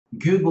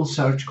Google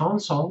Search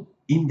Console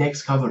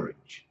index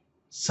coverage.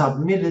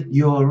 Submitted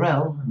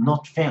URL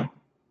not found.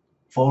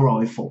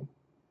 404.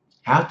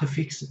 How to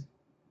fix it?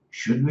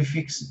 Should we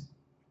fix it?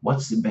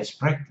 What's the best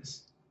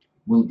practice?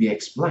 Will be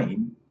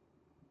explained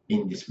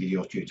in this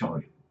video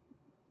tutorial.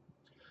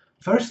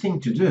 First thing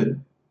to do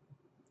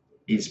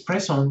is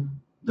press on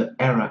the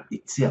error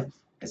itself,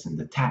 as in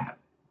the tab,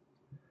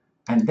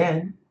 and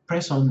then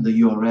press on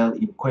the URL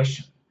in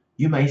question.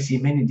 You may see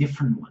many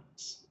different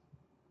ones.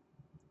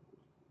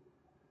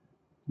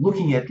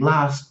 Looking at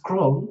last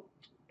scroll,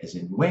 as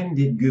in when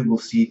did Google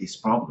see this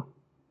problem?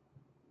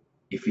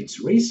 If it's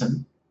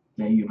recent,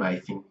 then you may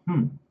think,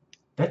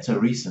 that's a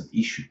recent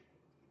issue.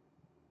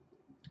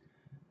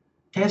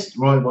 Test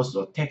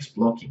robots.txt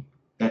blocking,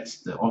 that's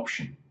the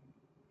option.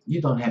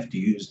 You don't have to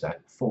use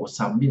that for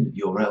submitted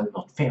URL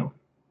not found,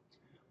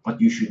 but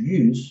you should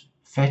use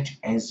fetch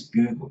as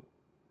Google.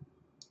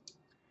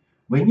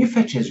 When you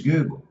fetch as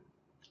Google,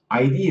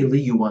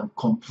 ideally you want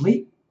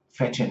complete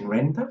fetch and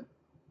render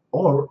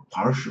or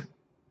partial.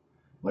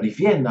 But if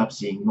you end up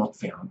seeing not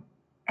found,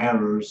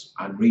 errors,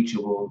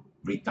 unreachable,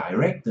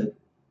 redirected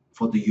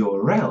for the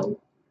URL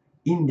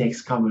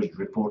index coverage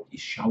report is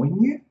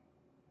showing you,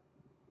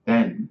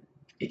 then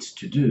it's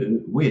to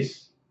do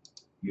with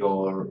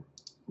your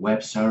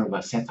web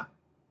server setup.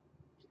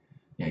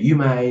 Now, you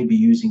may be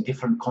using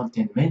different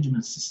content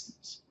management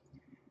systems.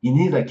 In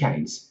either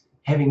case,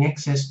 having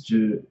access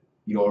to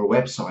your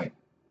website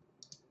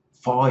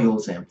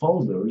files and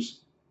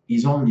folders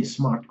is only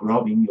smart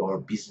grabbing your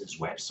business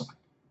website.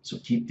 So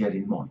keep that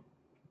in mind.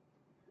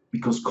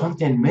 Because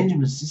content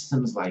management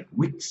systems like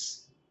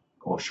Wix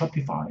or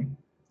Shopify,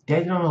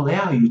 they don't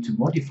allow you to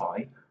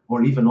modify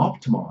or even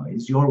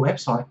optimize your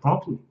website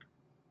properly.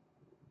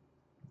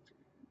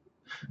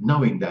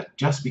 Knowing that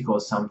just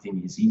because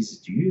something is easy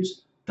to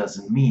use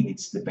doesn't mean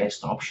it's the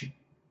best option,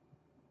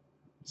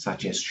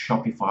 such as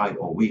Shopify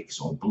or Wix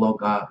or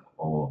Blogger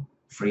or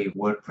free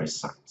WordPress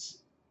sites.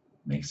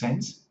 Make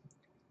sense?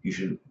 You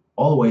should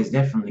always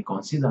definitely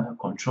consider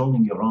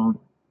controlling your own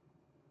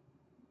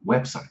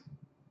website,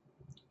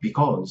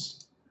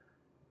 because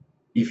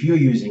if you're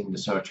using the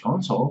Search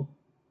Console,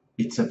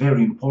 it's a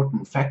very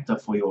important factor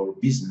for your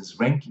business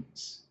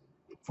rankings,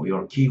 for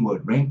your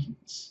keyword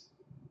rankings.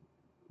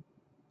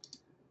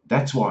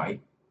 That's why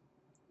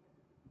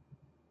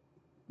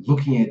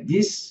looking at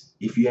this,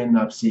 if you end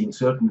up seeing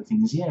certain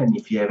things here, and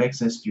if you have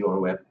access to your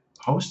web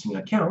hosting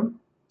account,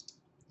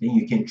 then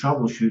you can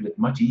troubleshoot it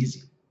much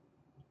easier.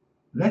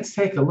 Let's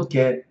take a look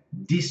at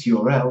this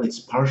URL. It's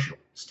partial,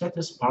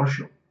 status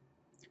partial.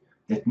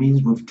 That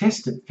means we've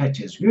tested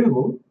fetch as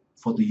Google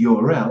for the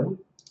URL,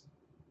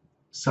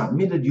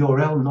 submitted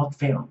URL not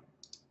found.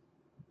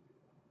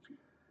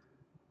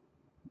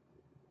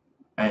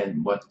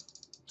 And what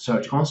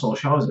Search Console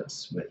shows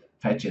us with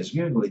fetch as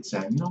Google, it's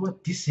saying, you know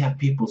what, this is how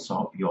people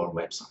saw your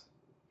website,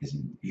 is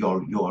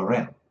your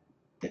URL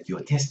that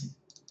you're testing.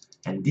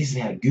 And this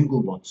is how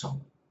Googlebot saw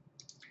it.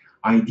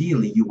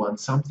 Ideally, you want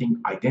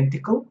something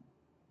identical.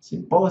 So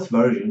both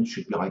versions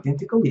should be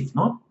identical, if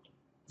not,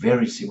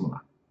 very similar.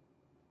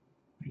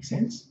 Make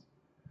sense?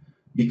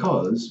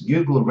 Because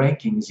Google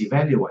Rankings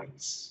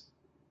evaluates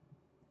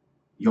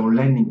your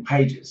landing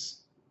pages,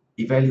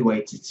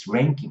 evaluates its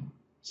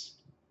rankings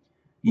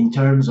in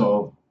terms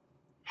of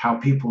how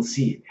people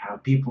see it, how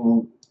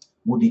people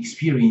would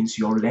experience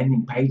your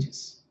landing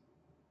pages.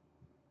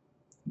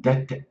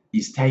 That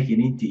is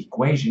taken into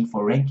equation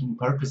for ranking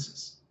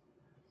purposes.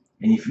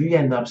 And if you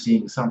end up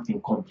seeing something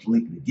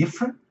completely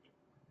different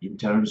in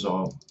terms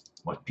of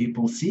what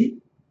people see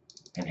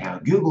and how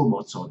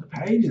Googlebot saw the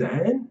page,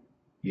 then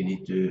you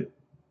need to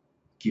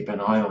keep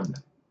an eye on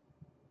that.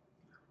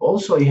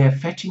 Also, you have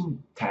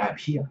fetching tab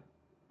here.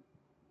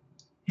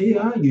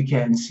 Here you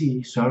can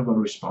see server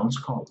response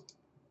code.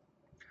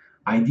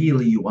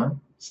 Ideally, you want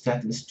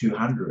status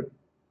 200,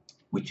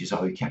 which is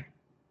okay.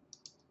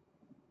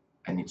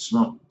 And it's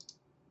not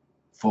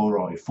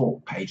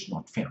 404, page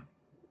not found.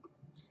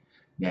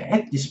 Now,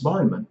 at this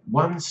moment,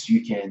 once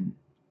you can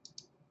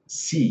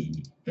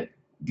see that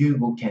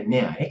Google can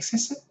now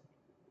access it,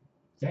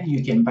 then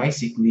you can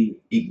basically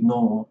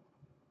ignore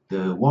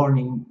the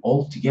warning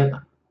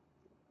altogether,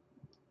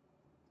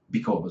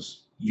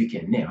 because you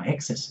can now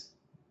access it.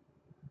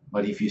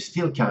 But if you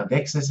still can't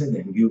access it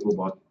and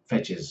Googlebot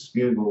fetches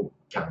Google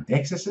can't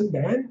access it,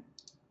 then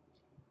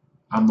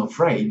I'm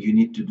afraid you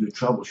need to do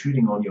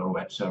troubleshooting on your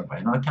web server.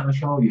 And I can't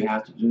show you how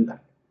to do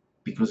that,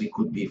 because it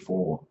could be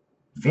for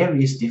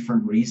various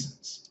different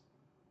reasons.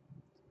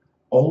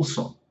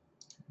 Also,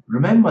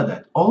 remember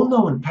that all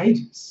known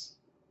pages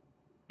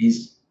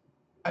is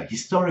a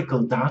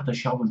historical data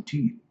shown to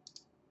you.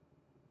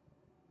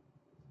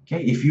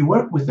 Okay, if you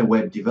work with a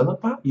web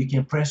developer, you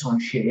can press on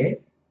share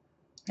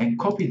and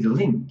copy the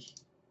link.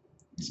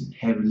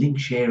 Have link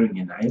sharing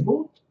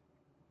enabled,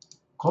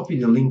 copy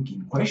the link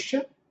in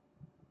question,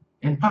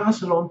 and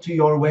pass it on to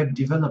your web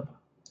developer,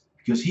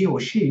 because he or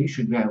she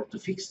should be able to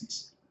fix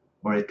this,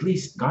 or at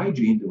least guide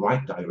you in the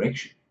right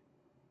direction.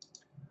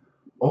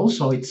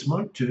 Also, it's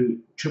smart to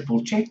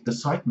triple check the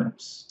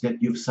sitemaps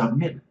that you've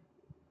submitted.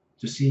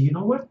 to see, you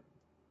know what,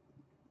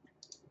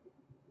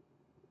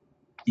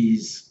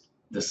 is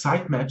the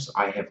sitemaps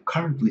I have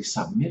currently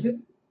submitted,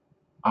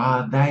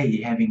 are they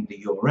having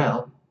the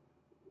URL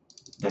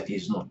that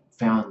is not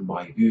found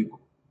by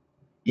Google?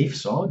 If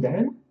so,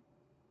 then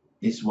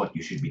this is what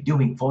you should be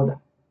doing for that.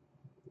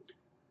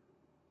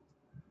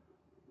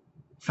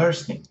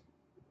 First thing,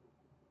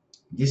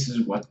 this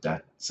is what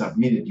that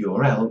submitted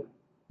URL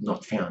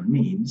not found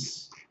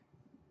means.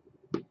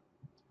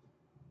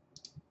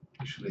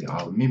 Actually,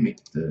 I'll mimic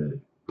the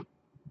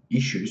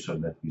issue so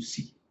that you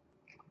see.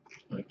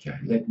 Okay,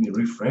 let me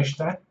refresh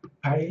that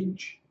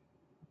page.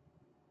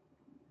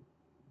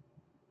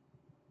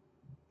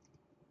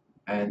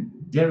 And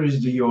there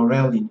is the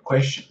URL in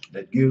question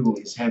that Google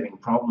is having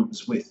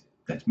problems with.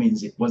 That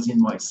means it was in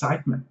my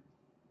sitemap.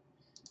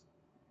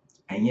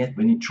 And yet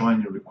when it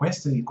tried to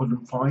request it, it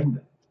couldn't find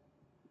it.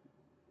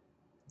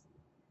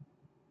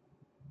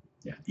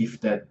 Yeah,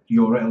 if that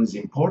URL is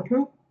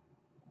important,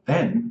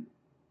 then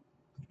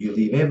you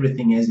leave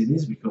everything as it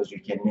is because you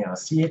can now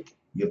see it.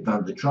 You've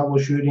done the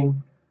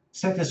troubleshooting.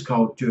 Status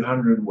code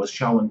 200 was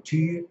shown to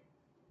you.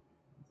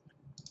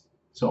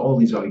 So all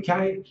is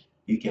okay.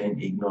 You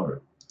can ignore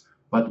it.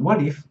 But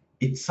what if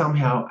it's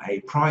somehow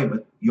a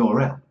private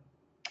URL?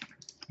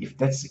 If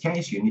that's the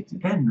case, you need to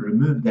then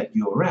remove that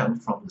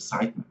URL from the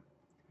sitemap.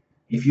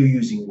 If you're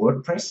using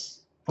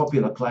WordPress,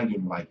 popular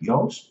plugin like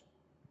Yoast,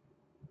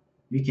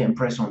 you can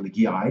press on the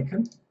gear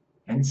icon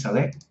and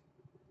select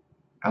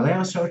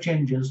Allow search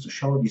engines to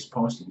show this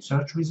post in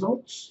search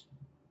results.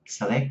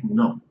 Select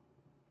No.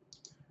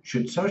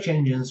 Should search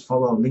engines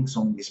follow links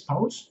on this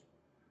post?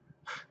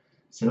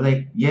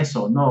 Select Yes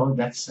or No.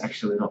 That's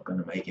actually not going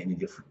to make any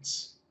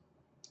difference.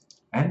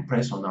 And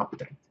press on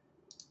Update.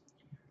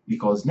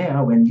 Because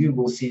now when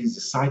Google sees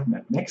the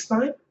sitemap next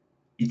time,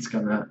 it's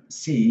going to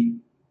see,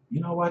 you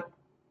know what,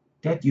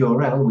 that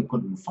URL we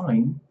couldn't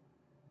find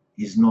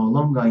is no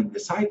longer in the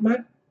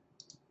sitemap.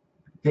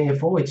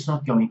 Therefore, it's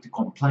not going to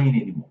complain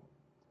anymore.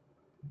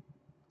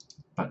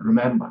 But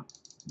remember,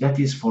 that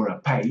is for a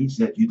page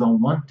that you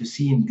don't want to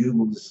see in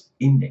Google's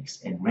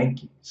index and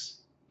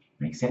rankings.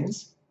 Make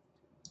sense?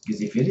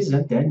 Because if it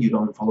isn't, then you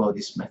don't follow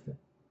this method.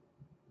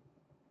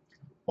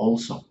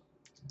 Also,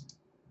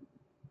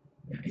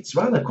 it's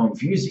rather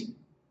confusing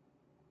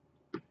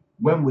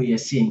when we are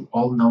seeing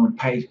all known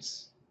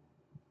pages,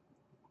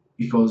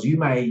 because you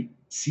may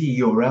see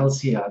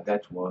URLs here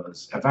that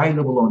was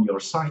available on your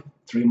site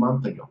 3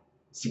 months ago,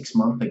 6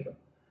 months ago,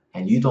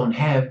 and you don't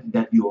have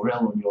that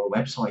URL on your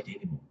website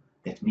anymore.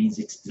 That means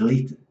it's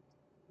deleted.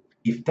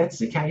 If that's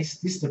the case,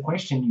 this is the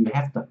question you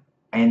have to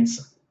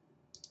answer.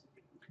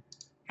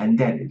 And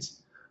that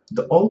is,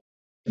 the old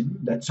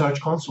that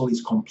Search Console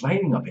is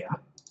complaining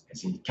about,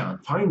 as in you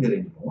can't find it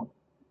anymore,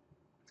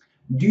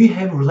 do you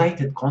have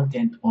related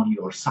content on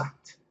your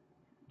site?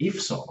 If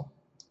so,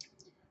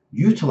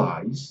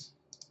 utilize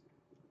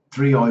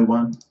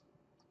 3i1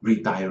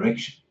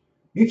 redirection.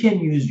 You can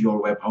use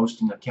your web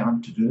hosting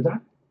account to do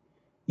that.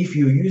 If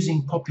you're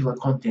using popular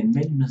content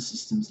management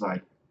systems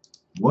like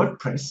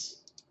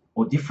WordPress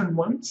or different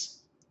ones,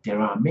 there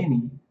are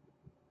many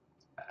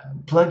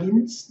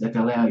plugins that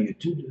allow you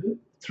to do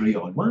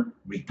 3i1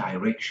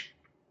 redirection.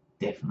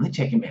 Definitely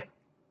check them out.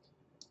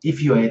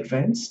 If you're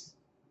advanced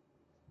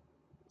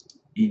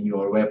in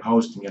your web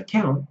hosting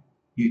account,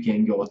 you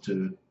can go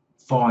to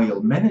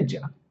File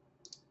Manager.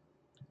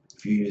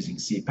 If you're using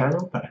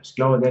cPanel, perhaps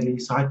GoDaddy,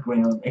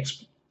 SiteGround,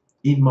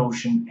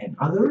 InMotion, and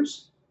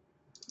others,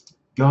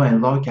 go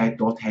and locate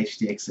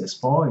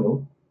 .htxs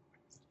file,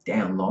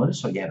 download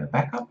so you have a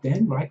backup,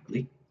 then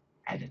right-click,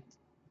 add it.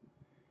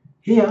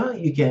 Here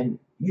you can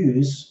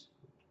use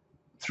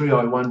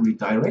 3i1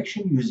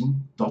 redirection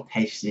using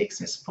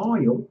 .htxs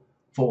file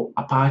for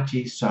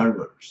Apache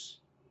servers.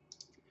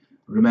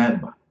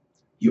 Remember,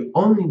 you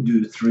only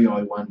do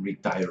 3i1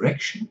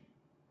 redirection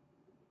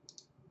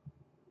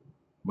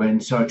when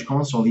Search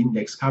Console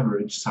index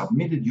coverage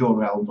submitted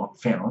URL not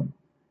found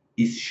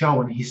is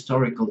shown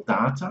historical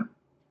data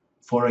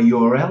for a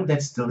URL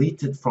that's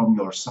deleted from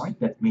your site.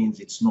 That means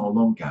it's no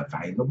longer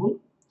available,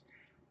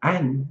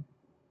 and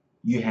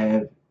you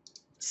have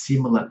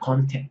similar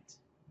content.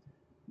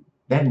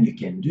 Then you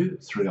can do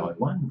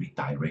 3i1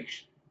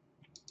 redirection.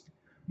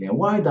 Now,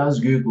 why does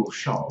Google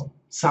show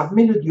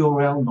submitted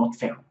URL not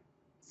found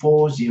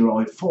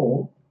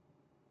 404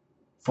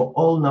 for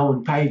all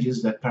known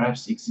pages that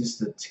perhaps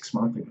existed 6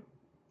 months ago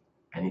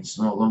and it's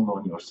no longer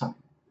on your site?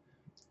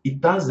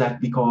 It does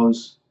that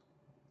because,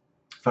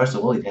 first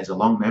of all, it has a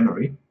long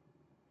memory.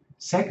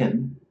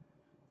 Second,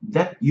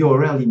 that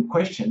URL in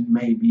question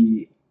may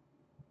be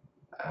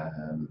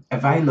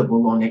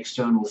available on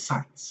external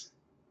sites,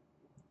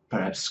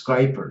 perhaps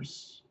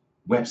scrapers,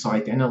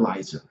 website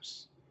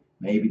analyzers.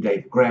 Maybe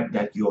they've grabbed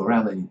that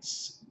URL and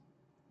its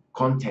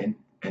content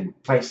and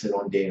placed it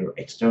on their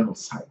external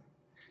site,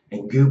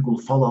 and Google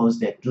follows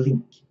that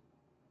link,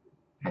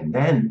 and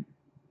then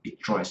it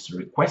tries to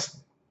request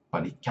it,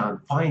 but it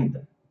can't find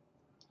it.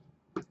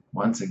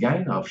 Once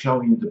again, I've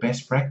shown you the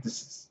best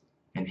practices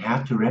and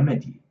how to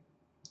remedy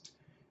it.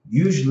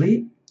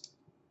 Usually,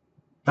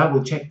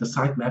 double check the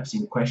sitemaps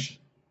in question.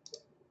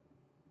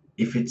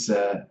 If it's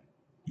a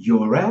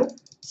URL,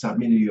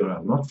 submitted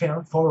URL not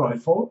found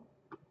 404,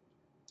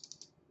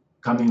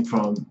 coming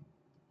from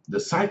the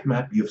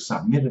sitemap you've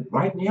submitted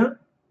right now,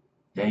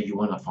 then you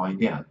want to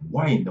find out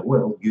why in the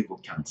world Google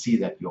can't see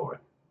that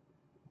URL.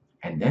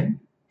 And then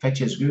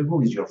Fetch as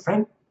Google is your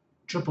friend.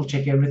 Triple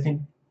check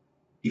everything.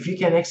 If you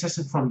can access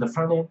it from the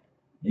front end,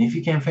 and if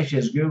you can fetch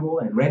as Google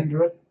and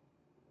render it,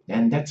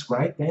 then that's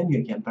great. Then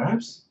you can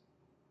perhaps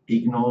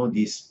ignore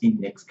this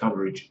index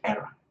coverage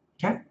error.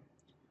 Okay?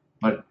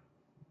 But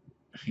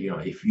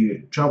if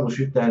you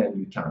troubleshoot that and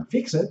you can't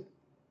fix it,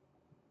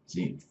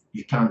 see,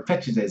 you can't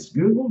fetch it as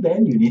Google,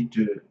 then you need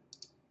to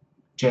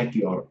check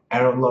your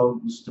error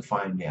logs to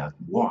find out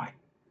why.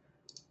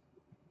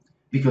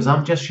 Because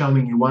I'm just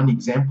showing you one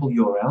example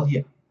URL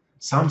here.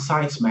 Some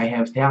sites may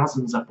have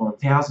thousands upon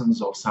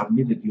thousands of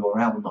submitted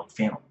URL not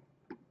found.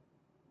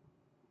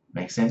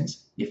 Make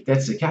sense? If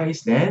that's the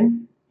case,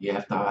 then you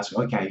have to ask,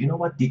 okay, you know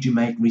what? Did you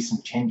make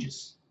recent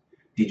changes?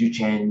 Did you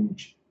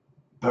change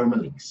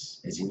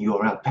permalinks, as in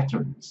URL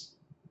patterns?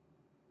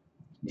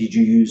 Did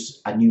you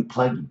use a new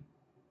plugin?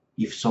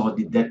 If so,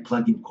 did that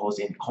plugin cause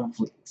any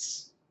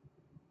conflicts?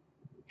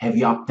 Have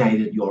you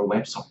updated your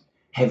website?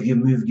 Have you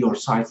moved your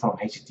site from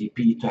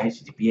HTTP to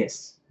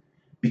HTTPS?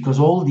 Because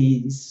all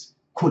these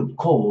could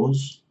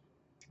cause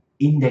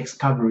index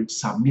coverage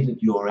submitted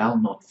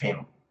URL not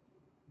found.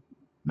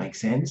 Make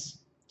sense?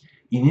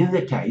 In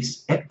either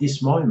case, at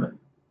this moment,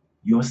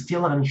 you're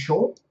still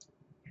unsure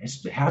as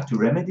to how to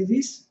remedy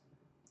this,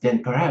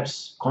 then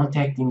perhaps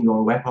contacting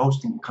your web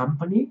hosting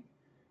company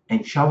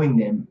and showing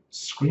them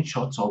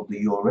screenshots of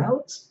the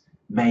URLs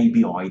may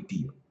be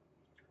ideal.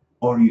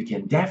 Or you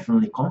can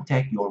definitely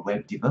contact your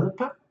web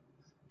developer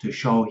to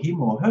show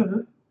him or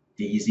her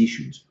these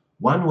issues.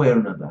 One way or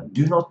another,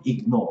 do not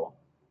ignore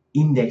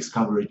index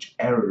coverage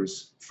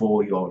errors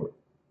for your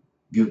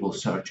Google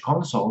Search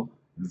Console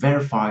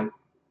verified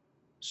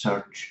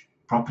search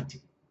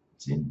property.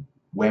 It's in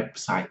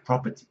website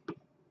property,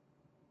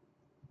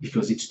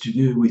 because it's to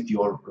do with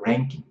your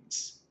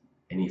rankings.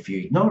 And if you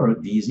ignore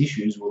it, these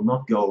issues will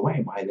not go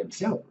away by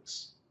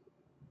themselves.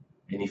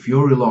 And if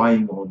you're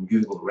relying on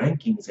Google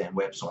rankings and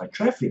website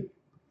traffic,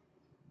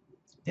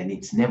 then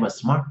it's never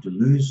smart to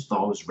lose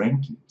those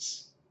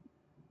rankings.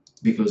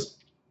 Because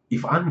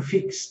if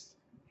unfixed,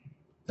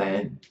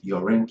 then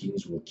your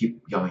rankings will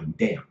keep going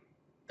down.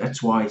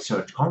 That's why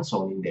Search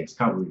Console Index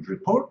Coverage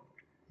Report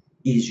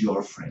is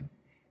your friend.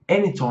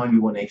 Anytime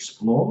you want to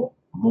explore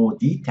more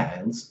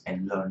details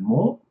and learn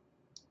more,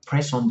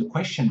 press on the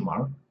question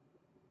mark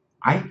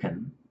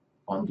icon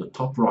on the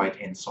top right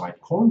hand side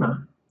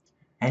corner,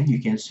 and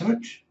you can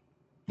search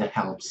the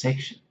help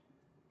section,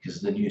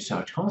 because the new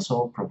Search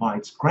Console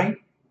provides great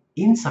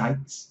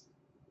insights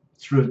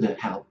through the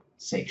help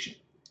section.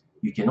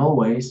 You can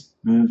always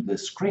move the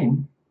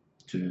screen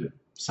to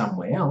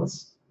somewhere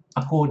else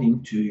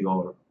according to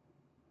your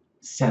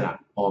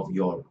setup of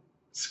your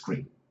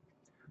screen.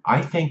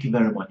 I thank you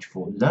very much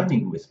for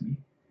learning with me.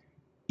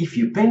 If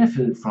you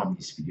benefited from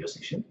this video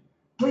session,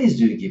 please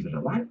do give it a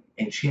like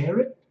and share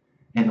it,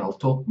 and I'll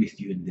talk with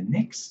you in the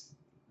next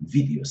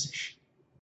video session.